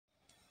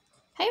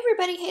Hi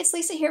everybody, hey, it's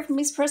Lisa here from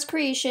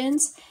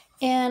lisaperezcreations,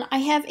 and I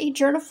have a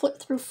journal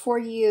flip through for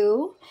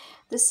you.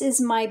 This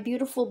is my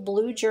beautiful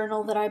blue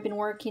journal that I've been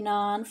working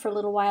on for a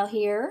little while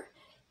here.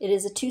 It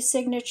is a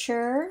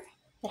 2-signature.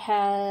 It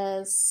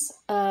has,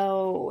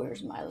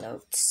 where's my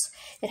notes?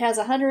 It has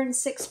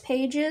 106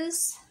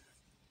 pages.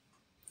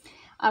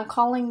 I'm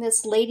calling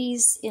this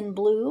Ladies in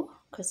Blue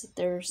because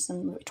there's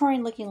some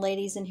Victorian looking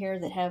ladies in here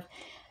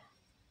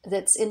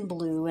that's in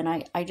blue,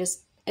 and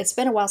it's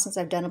been a while since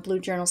I've done a blue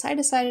journal, so I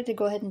decided to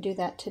go ahead and do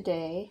that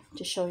today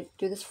to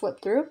do this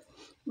flip through.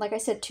 Like I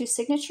said, 2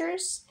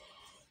 signatures.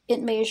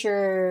 It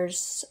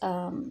measures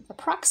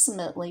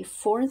approximately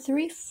 4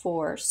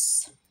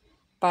 3/4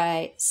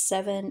 by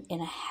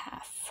 7.5,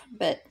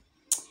 but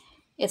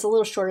it's a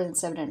little shorter than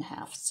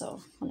 7.5.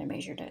 So when I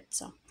measured it,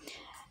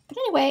 but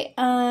anyway,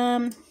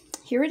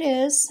 here it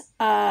is.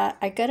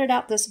 I gutted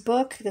out this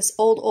book, this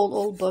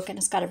old book, and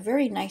it's got a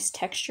very nice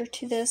texture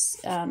to this.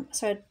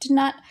 So I did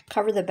not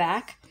cover the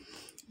back,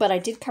 but I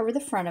did cover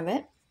the front of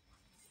it.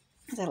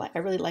 I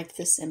really liked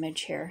this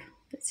image here.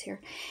 It's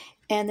here.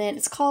 And then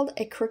it's called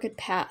A Crooked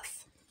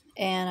Path.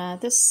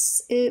 And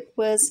it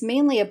was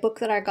mainly a book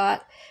that I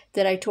got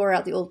that I tore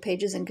out the old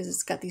pages in because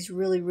it's got these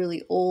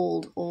really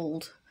old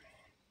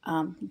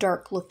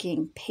dark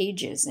looking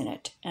pages in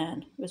it,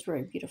 and it was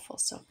very beautiful.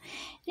 So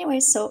anyway,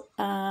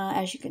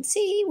 as you can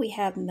see, we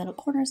have metal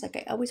corners like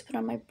I always put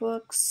on my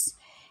books,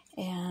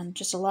 and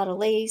just a lot of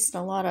lace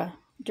and a lot of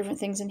different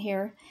things in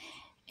here.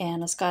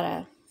 And it's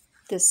got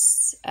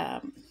this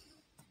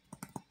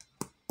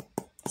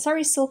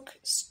sari silk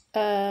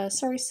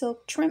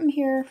trim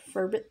here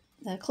for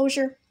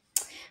closure.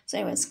 So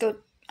anyway,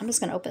 I'm just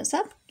going to open this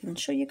up and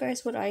show you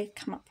guys what I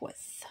come up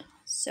with.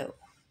 So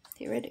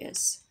here it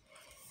is.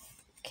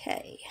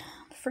 Okay,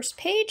 first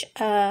page,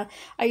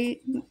 I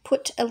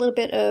put a little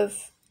bit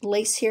of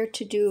lace here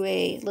to do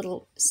a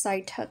little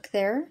side tuck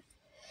there.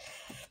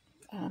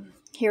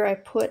 Here I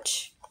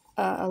put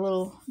a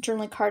little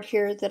journaling card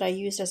here that I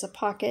used as a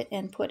pocket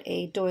and put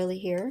a doily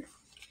here,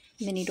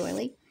 mini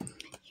doily.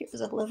 Here's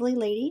a lovely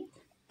lady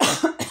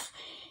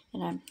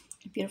and a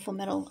beautiful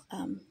metal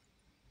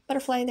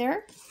butterfly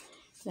there.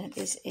 That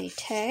is a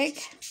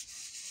tag.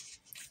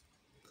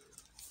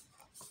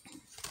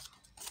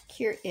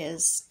 Here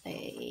is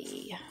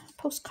a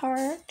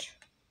postcard,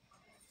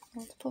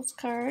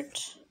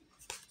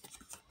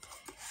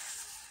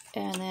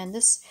 and then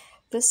this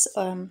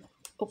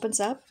opens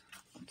up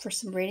for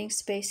some writing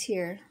space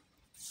here.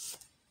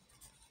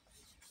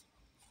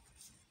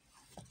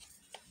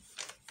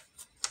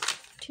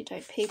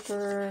 Tea-dyed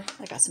paper.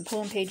 I got some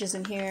poem pages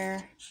in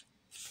here.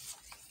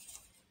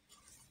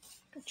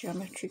 Got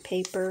geometry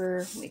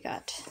paper. We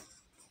got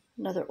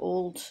another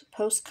old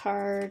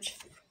postcard,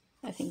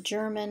 I think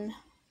German,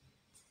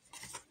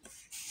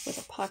 with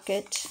a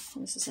pocket.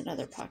 This is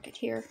another pocket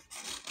here.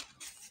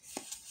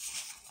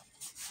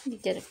 We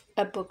did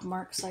a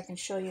bookmark so I can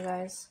show you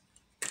guys.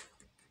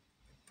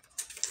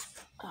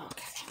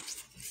 Okay.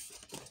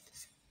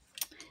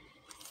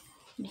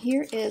 And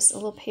here is a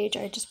little page.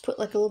 I just put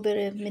like a little bit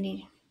of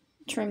mini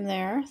trim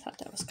there. I thought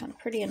that was kind of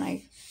pretty, and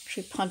I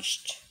actually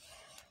punched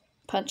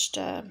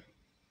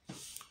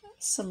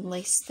some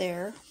lace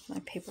there. My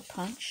paper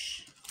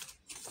punch.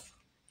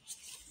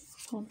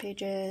 Home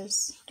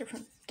pages,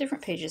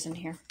 different pages in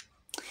here.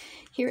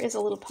 Here is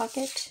a little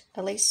pocket,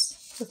 a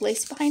lace with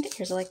lace behind it.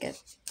 Here's like a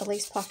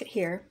lace pocket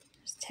here.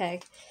 There's a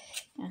tag,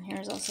 and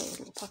here's also a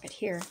little pocket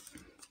here.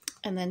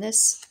 And then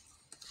this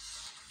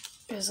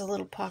is a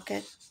little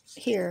pocket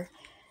here,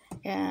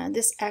 and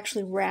this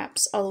actually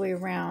wraps all the way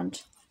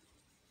around.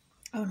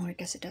 Oh no, I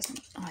guess it doesn't.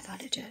 Oh, I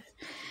thought it did.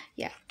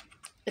 Yeah,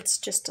 it's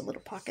just a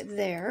little pocket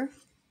there.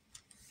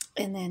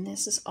 And then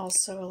this is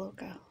also a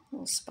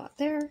little spot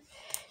there.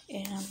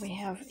 And we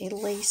have a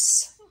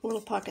lace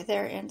little pocket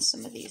there and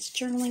some of these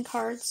journaling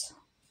cards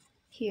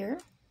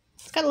here.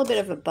 It's got a little bit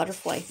of a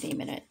butterfly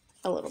theme in it,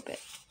 a little bit.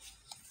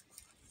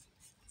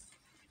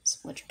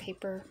 Some ledger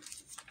paper.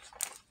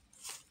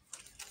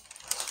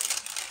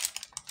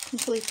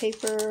 Complete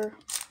paper.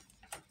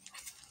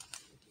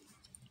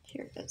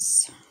 Here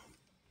is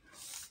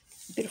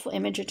a beautiful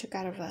image I took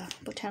out of a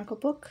botanical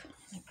book.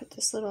 I put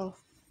this little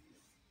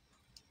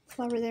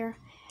flower there,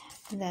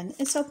 and then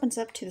this opens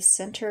up to the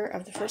center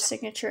of the first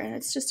signature, and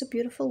it's just a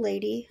beautiful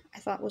lady I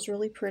thought was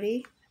really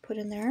pretty. I put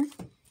in there.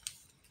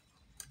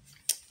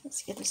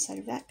 Let's get the side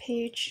of that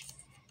page,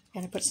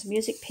 and I put some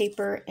music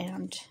paper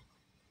and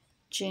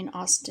Jane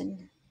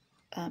Austen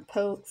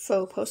faux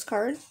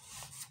postcard.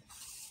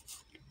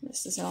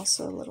 This is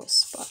also a little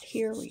spot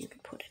here where you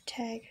could put a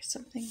tag or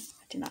something.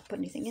 I did not put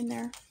anything in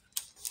there.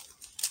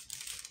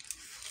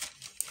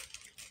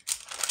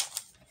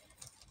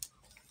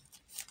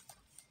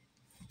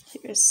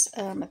 Here's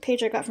a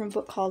page I got from a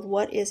book called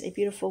What is a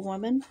Beautiful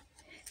Woman?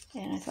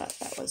 And I thought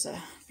that was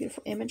a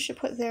beautiful image to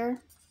put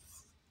there.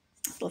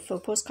 A little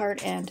faux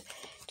postcard and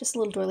just a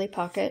little doily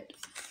pocket.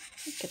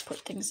 You could put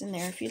things in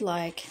there if you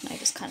like. And I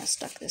just kind of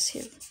stuck this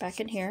here back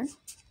in here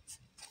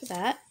for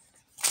that.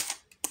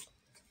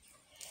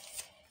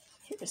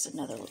 Here's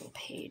another little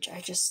page.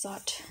 I just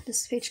thought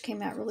this page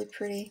came out really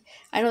pretty.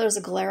 I know there's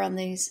a glare on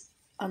this.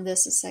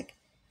 It's like,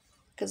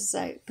 because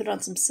I put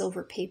on some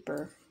silver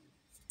paper,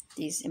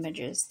 these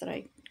images that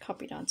I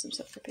copied on some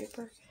silver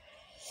paper.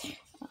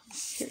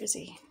 Here is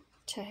a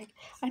tag.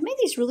 I made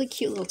these really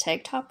cute little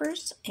tag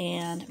toppers,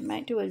 and I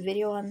might do a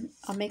video on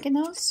making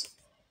those.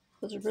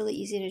 Those are really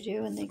easy to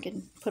do, and they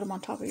can put them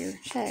on top of your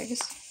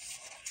tags.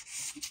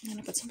 And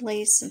I put some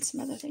lace and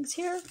some other things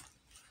here.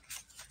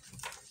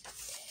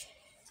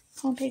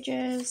 Home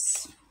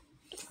pages,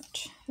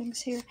 different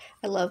things here.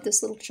 I love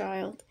this little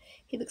child.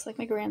 He looks like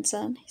my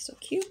grandson. He's so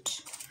cute.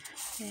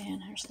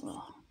 And here's a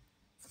little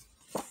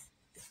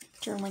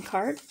journaling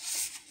card.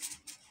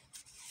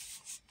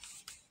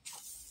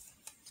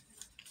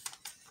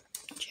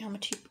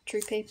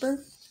 Geometry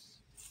paper.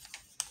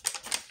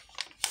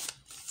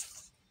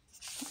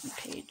 One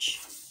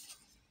page.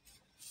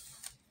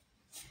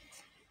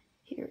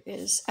 Here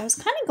is, I was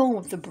kind of going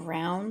with the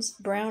browns,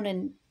 brown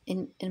and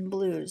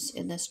blues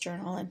in this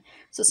journal, and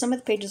so some of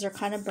the pages are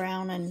kind of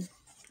brown and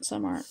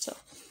some aren't. So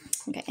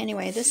okay,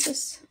 anyway, this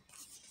is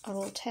a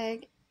little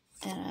tag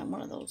and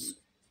one of those,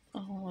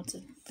 what's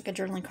it, like a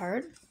journaling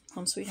card,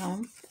 Home Sweet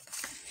Home.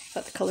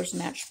 Thought the colors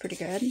matched pretty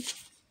good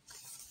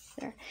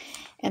there.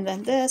 And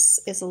then this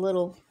is a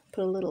little,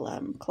 put a little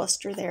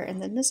cluster there,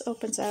 and then this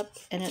opens up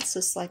and it's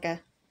just like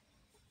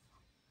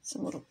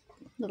some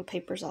little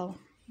papers all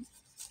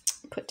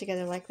put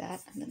together like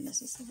that. And then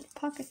this is a little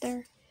pocket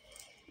there.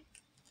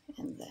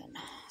 And then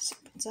this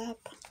opens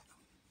up.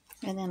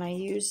 And then I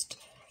used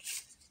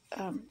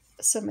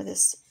some of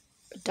this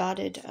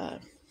dotted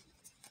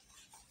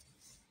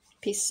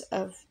piece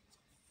of,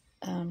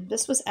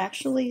 this was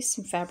actually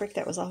some fabric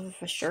that was off of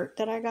a shirt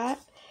that I got.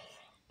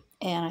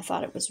 And I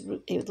thought it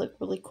would look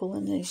really cool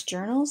in these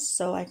journals.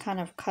 So I kind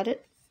of cut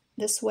it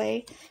this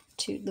way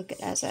to look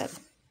at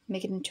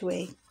make it into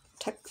a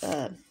tuck,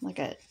 like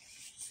a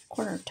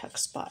corner tuck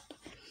spot.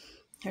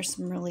 There's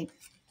some really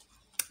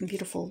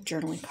beautiful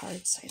journaling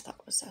cards. I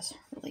thought was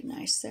really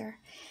nice there.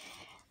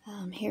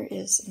 Here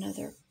is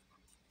another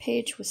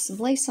page with some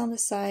lace on the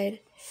side.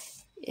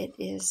 It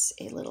is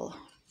a little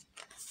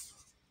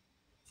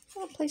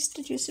place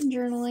to do some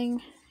journaling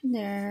in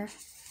there.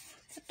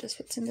 That just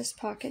fits in this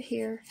pocket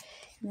here.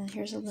 And then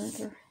here's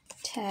another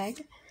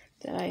tag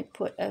that I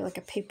put like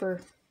a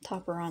paper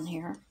topper on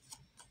here.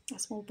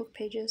 That's little book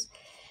pages.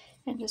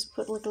 And just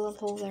put like a little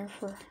hole there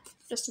for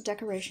just a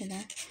decoration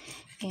there.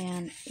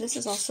 And this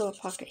is also a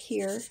pocket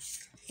here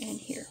and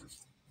here.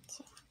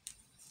 So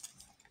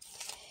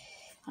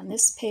on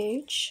this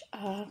page,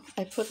 I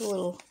put a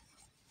little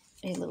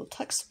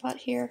tuck spot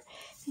here.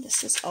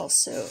 This is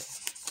also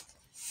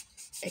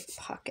a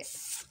pocket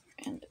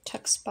and a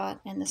tuck spot,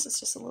 and this is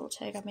just a little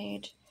tag I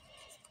made.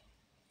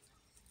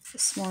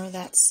 It's more of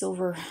that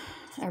silver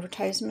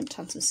advertisement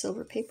on some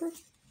silver paper.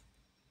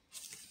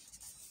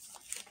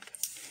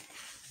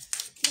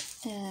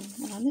 And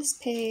on this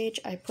page,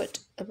 I put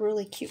a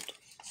really cute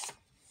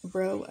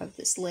row of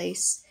this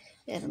lace,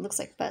 and it looks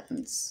like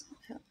buttons.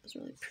 That was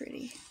really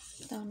pretty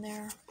down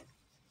there.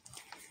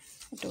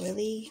 A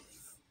doily.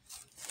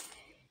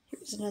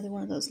 Here's another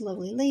one of those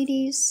lovely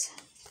ladies.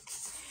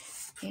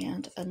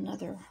 And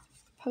another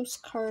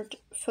postcard,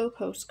 faux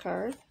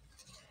postcard.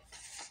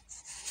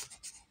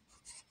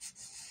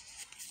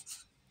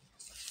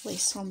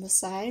 Lace on the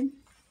side.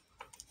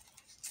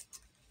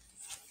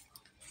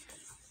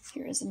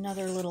 Here is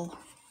another little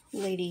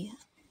lady,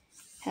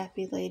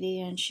 happy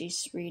lady, and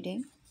she's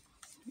reading.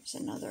 There's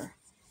another.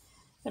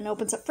 Then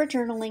opens up for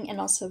journaling, and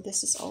also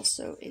this is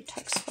also a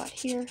tuck spot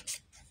here.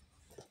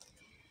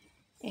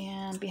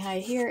 And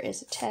behind here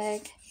is a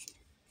tag,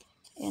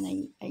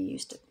 and I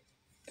used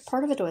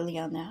part of a doily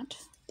on that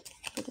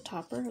for the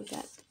topper of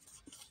that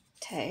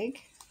tag.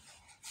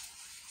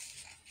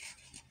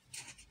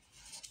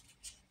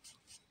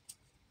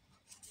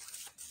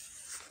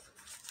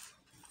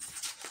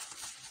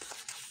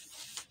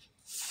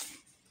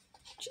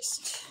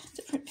 Just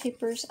different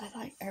papers.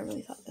 I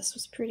really thought this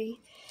was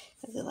pretty.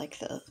 I really like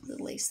the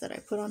lace that I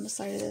put on the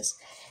side of this,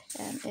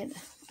 and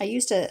I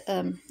used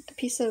a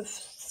piece of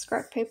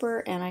scrap paper,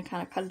 and I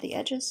kind of cut the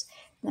edges,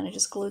 and then I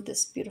just glued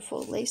this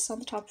beautiful lace on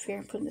the top of here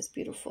and put in this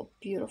beautiful,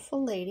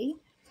 beautiful lady.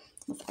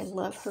 I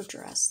love her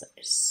dress. That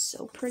is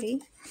so pretty,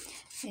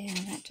 and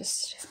that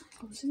just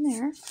goes in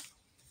there.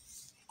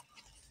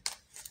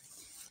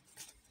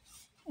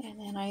 And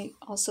then I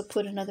also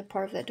put another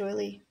part of that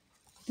doily.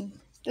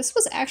 This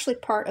was actually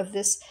part of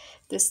this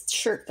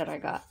shirt that I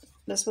got.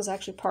 This was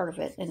actually part of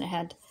it, and it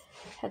had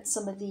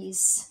some of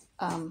these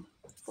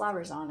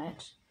flowers on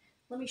it.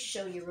 Let me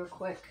show you real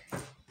quick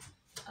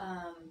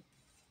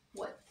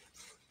what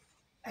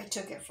I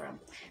took it from.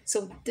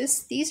 So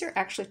these are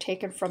actually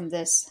taken from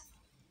this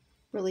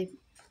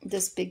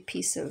big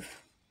piece of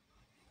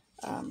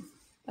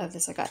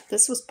this I got.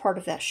 This was part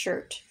of that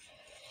shirt,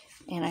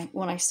 and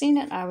when I seen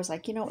it, I was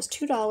like, you know, it was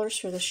 $2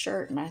 for the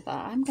shirt, and I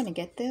thought I'm gonna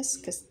get this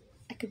because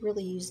I could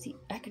really use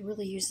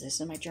this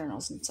in my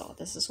journals, and so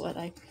this is what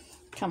I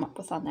come up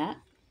with on that.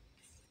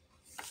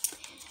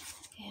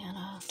 And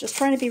just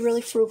trying to be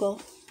really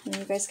frugal And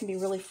you guys can be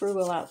really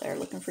frugal out there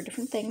looking for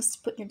different things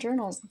to put in your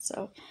journals. And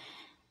so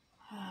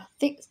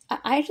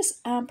I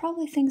just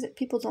probably things that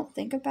people don't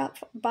think about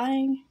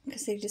buying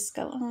because they just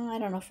go, oh, I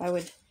don't know if I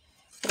would,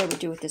 what I would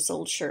do with this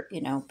old shirt,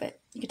 you know, but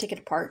you can take it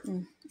apart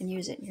and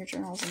use it in your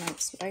journals, and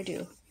that's what I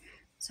do.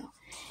 So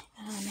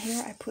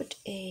here I put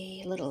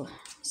a little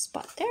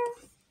spot there,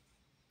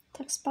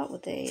 tuck spot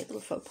with a little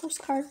faux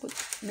postcard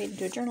made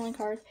into a journaling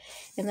card,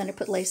 and then I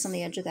put lace on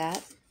the edge of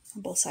that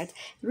on both sides.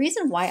 The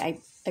reason why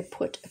I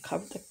put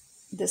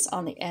this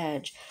on the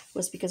edge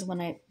was because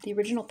when the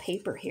original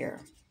paper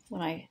here,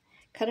 when I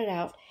cut it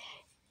out,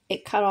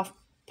 it cut off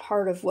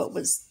part of what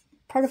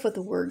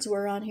the words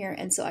were on here,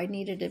 and so I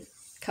needed to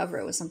cover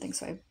it with something,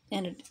 so I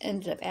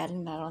ended up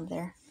adding that on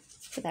there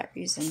for that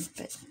reason.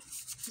 But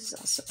this is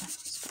also a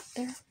spot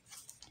there.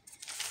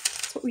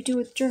 That's what we do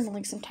with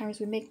journaling. Sometimes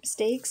we make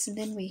mistakes and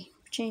then we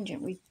change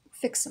it, we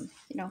fix them,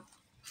 you know.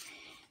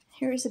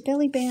 Here is a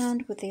belly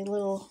band with a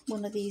little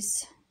one of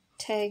these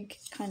tag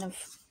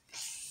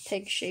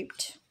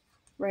shaped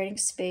writing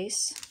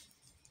space.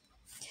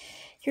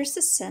 Here's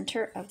the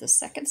center of the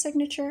second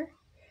signature,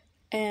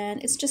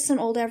 and it's just some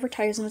old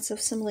advertisements of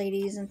some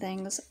ladies and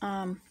things.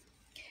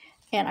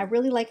 And I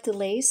really like the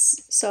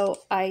lace, so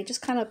I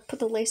just kind of put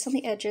the lace on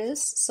the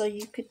edges so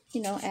you could,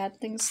 you know, add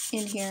things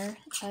in here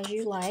as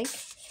you like.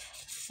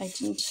 I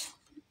didn't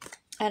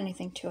add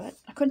anything to it.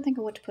 I couldn't think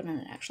of what to put in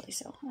it actually,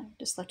 so I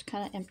just left it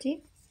kind of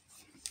empty.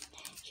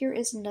 Here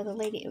is another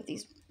lady with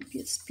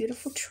this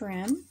beautiful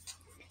trim,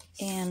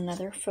 and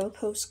another faux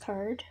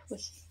postcard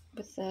with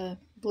the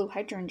blue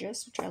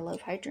hydrangeas, which I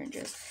love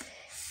hydrangeas,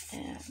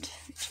 and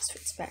it just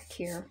fits back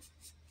here.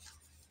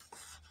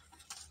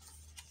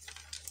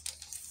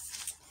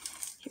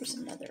 Here's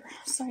another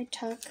side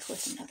tuck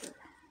with another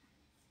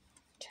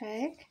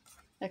tag,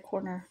 a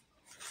corner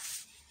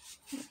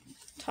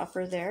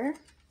topper there,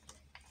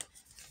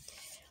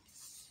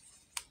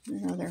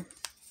 another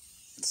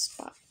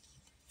spot,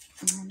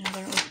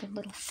 another open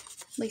little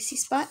lacy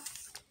spot,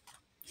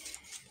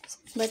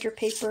 some ledger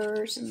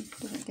papers and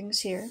different things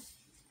here.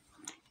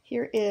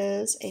 Here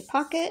is a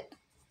pocket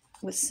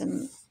with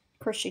some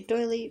crochet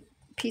doily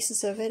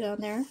pieces of it on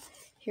there.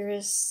 Here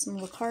is some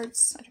little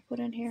cards I put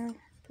in here.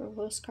 A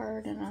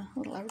postcard and a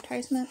little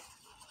advertisement.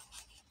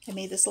 I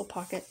made this little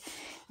pocket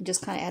and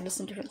just kind of added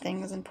some different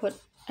things and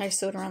I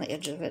sewed around the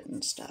edge of it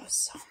and stuff.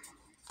 So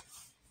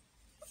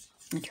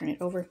I turn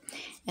it over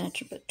and I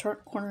put a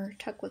corner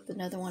tuck with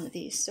another one of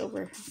these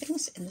silver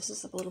things, and this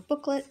is a little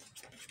booklet.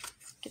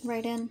 Get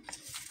right in,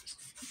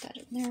 put that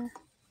in there.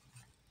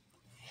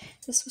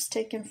 This was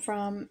taken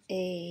from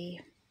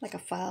like a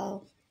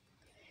file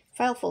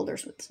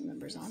folders with some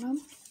numbers on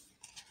them.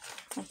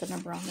 Not the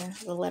number on there,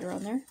 the letter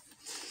on there.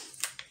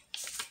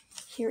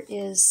 Here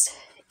is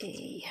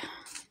take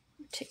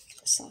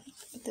this off,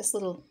 put this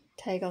little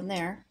tag on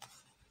there,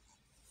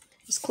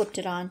 just clipped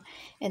it on,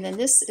 and then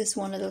this is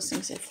one of those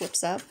things that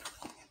flips up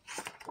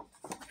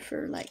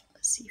for, like,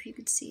 let's see if you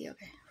can see,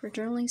 okay, for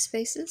journaling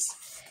spaces.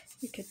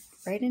 You could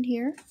write in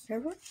here,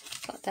 whatever.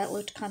 Thought that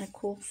looked kind of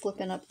cool,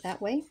 flipping up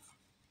that way.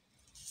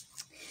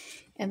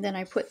 And then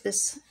I put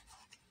this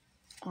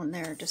on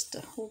there just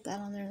to hold that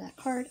on there, that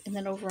card, and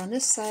then over on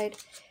this side,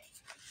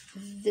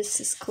 this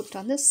is clipped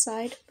on this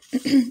side.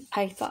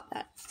 I thought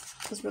that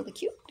was really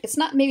cute. It's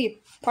not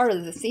maybe part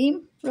of the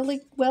theme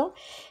really well,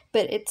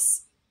 but it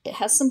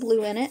has some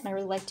blue in it, and I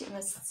really liked it. And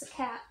it's a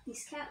cat.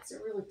 These cats are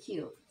really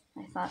cute.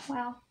 I thought,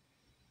 wow,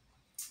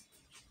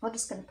 I'm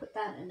just going to put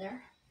that in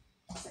there.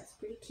 That's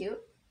pretty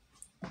cute.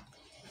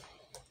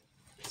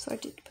 So I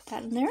did put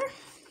that in there.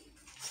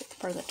 So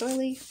part of that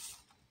doily.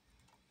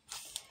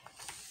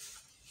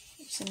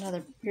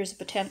 Here's a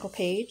botanical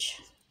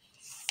page.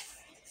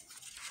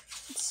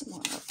 Some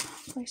more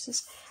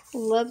places.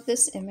 Love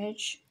this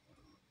image,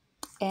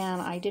 and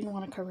I didn't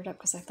want to cover it up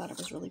because I thought it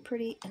was really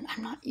pretty. And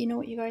I'm not, you know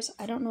what, you guys,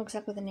 I don't know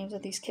exactly the names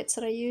of these kits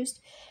that I used.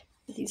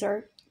 These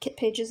are kit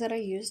pages that I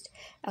used.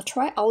 I'll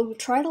try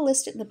to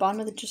list it in the bottom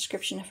of the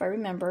description if I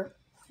remember.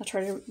 I'll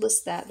try to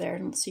list that there,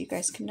 and so you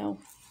guys can know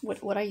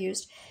what I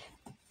used.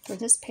 For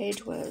this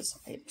page was,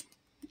 I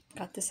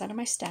got this out of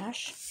my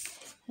stash.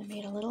 I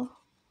made a little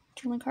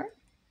journaling card.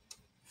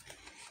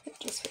 It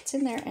just fits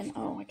in there, and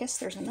oh, I guess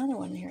there's another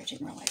one here I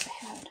didn't realize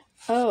I had.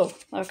 Oh,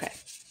 okay.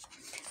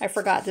 I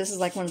forgot. This is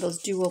like one of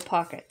those dual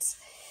pockets.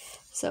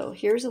 So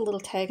here's a little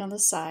tag on the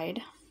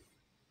side.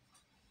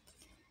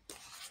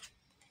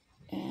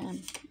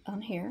 And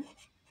on here,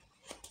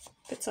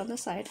 fits on the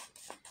side.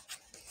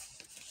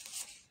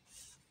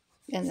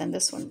 And then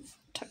this one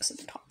tucks in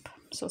the top.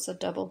 So it's a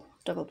double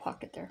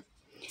pocket there.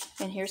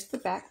 And here's the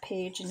back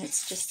page, and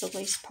it's just a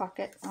lace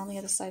pocket on the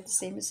other side, the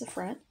same as the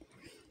front.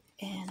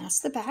 And that's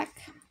the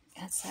back.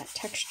 That's that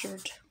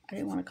textured. I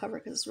didn't want to cover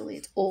it because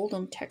it's old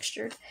and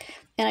textured.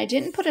 And I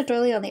didn't put a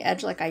doily on the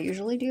edge like I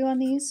usually do on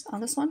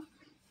this one.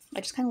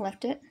 I just kind of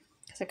left it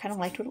because I kind of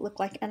liked what it looked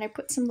like. And I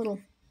put some little,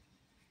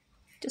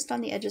 just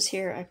on the edges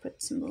here, I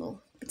put some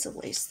little bits of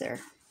lace there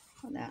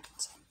on that.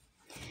 So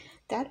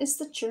that is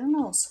the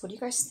journals. What do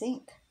you guys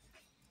think?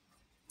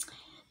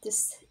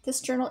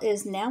 This journal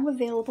is now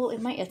available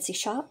in my Etsy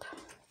shop.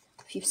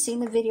 if you've seen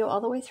the video all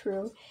the way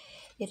through,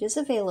 it is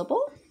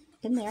available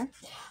in there.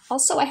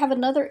 Also, I have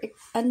another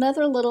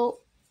little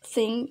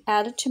thing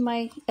added to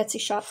my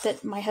Etsy shop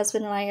that my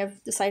husband and I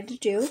have decided to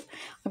do.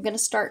 I'm going to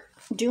start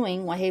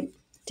doing what I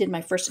did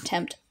my first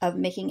attempt of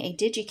making a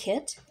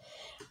digi-kit,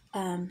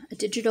 a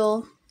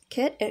digital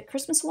kit at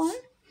Christmas one.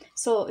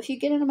 So if you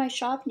get into my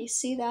shop and you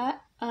see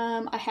that,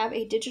 I have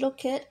a digital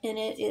kit, and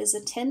it is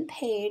a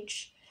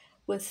 10-page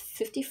with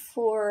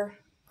 54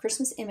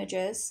 Christmas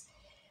images.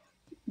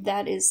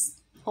 That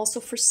is also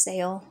for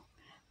sale.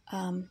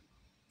 And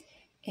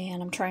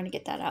I'm trying to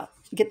get that out,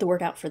 get the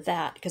word out for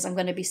that, because I'm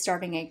going to be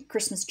starting a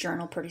Christmas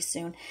journal pretty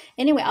soon.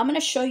 Anyway, I'm going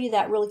to show you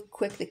that really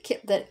quick, the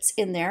kit that's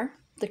in there,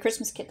 the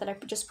Christmas kit that I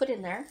just put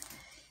in there.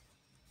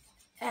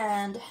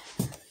 And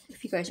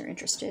if you guys are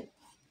interested,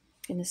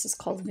 and this is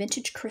called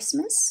Vintage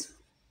Christmas.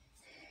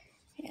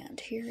 And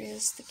here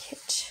is the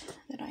kit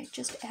that I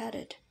just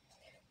added.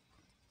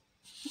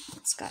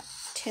 It's got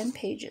 10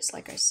 pages,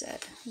 like I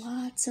said.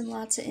 Lots and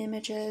lots of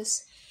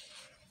images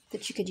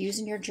that you could use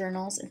in your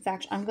journals. In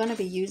fact, I'm going to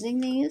be using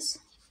these.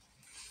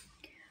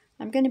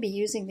 I'm going to be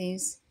using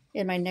these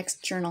in my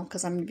next journal,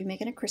 because I'm going to be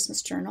making a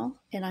Christmas journal,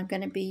 and I'm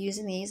going to be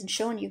using these and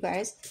showing you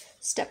guys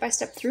step by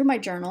step through my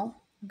journal.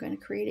 I'm going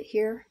to create it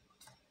here,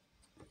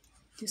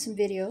 do some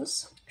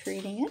videos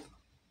creating it,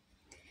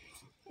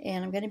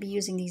 and I'm going to be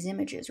using these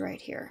images right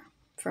here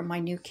from my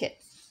new kit.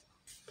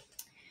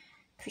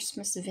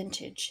 Christmas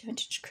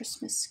Vintage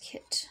Christmas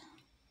Kit.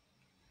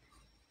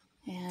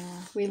 And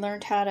we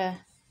learned how to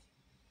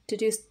do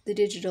the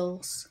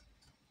digitals.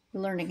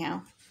 We're learning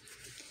how.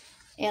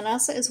 And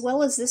also, as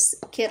well as this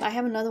kit, I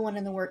have another one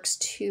in the works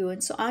too.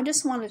 And so I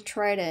just want to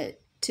try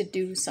to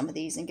do some of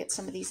these and get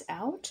some of these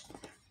out.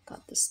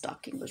 Thought this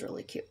stocking was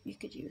really cute. You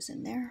could use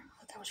in there. I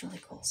thought that was really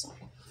cool. So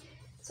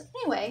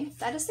anyway,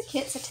 that is the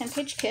kit. It's a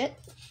 10-page kit,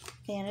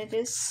 and it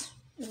is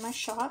in my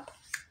shop.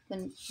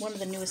 One of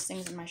the newest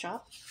things in my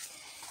shop.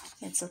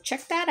 And so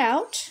check that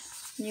out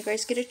when you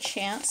guys get a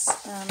chance.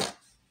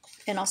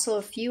 And also,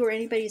 if you or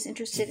anybody is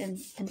interested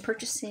in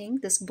purchasing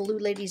this Blue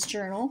Ladies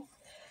Journal,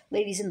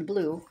 Ladies in the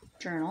Blue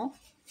Journal,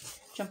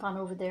 jump on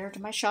over there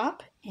to my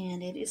shop,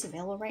 and it is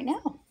available right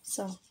now.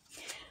 So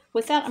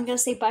with that, I'm going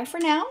to say bye for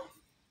now.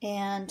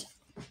 And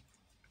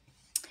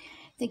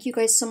thank you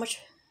guys so much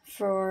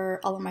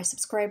for all of my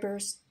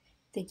subscribers.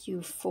 Thank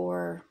you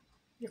for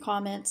your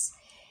comments.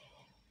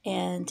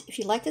 And if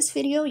you like this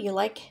video, you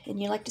like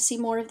to see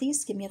more of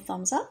these, give me a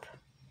thumbs up.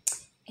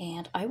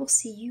 And I will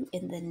see you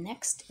in the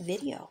next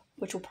video,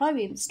 which will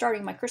probably be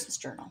starting my Christmas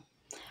journal.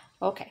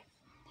 Okay.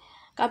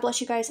 God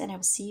bless you guys, and I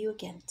will see you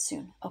again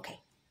soon. Okay.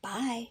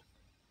 Bye.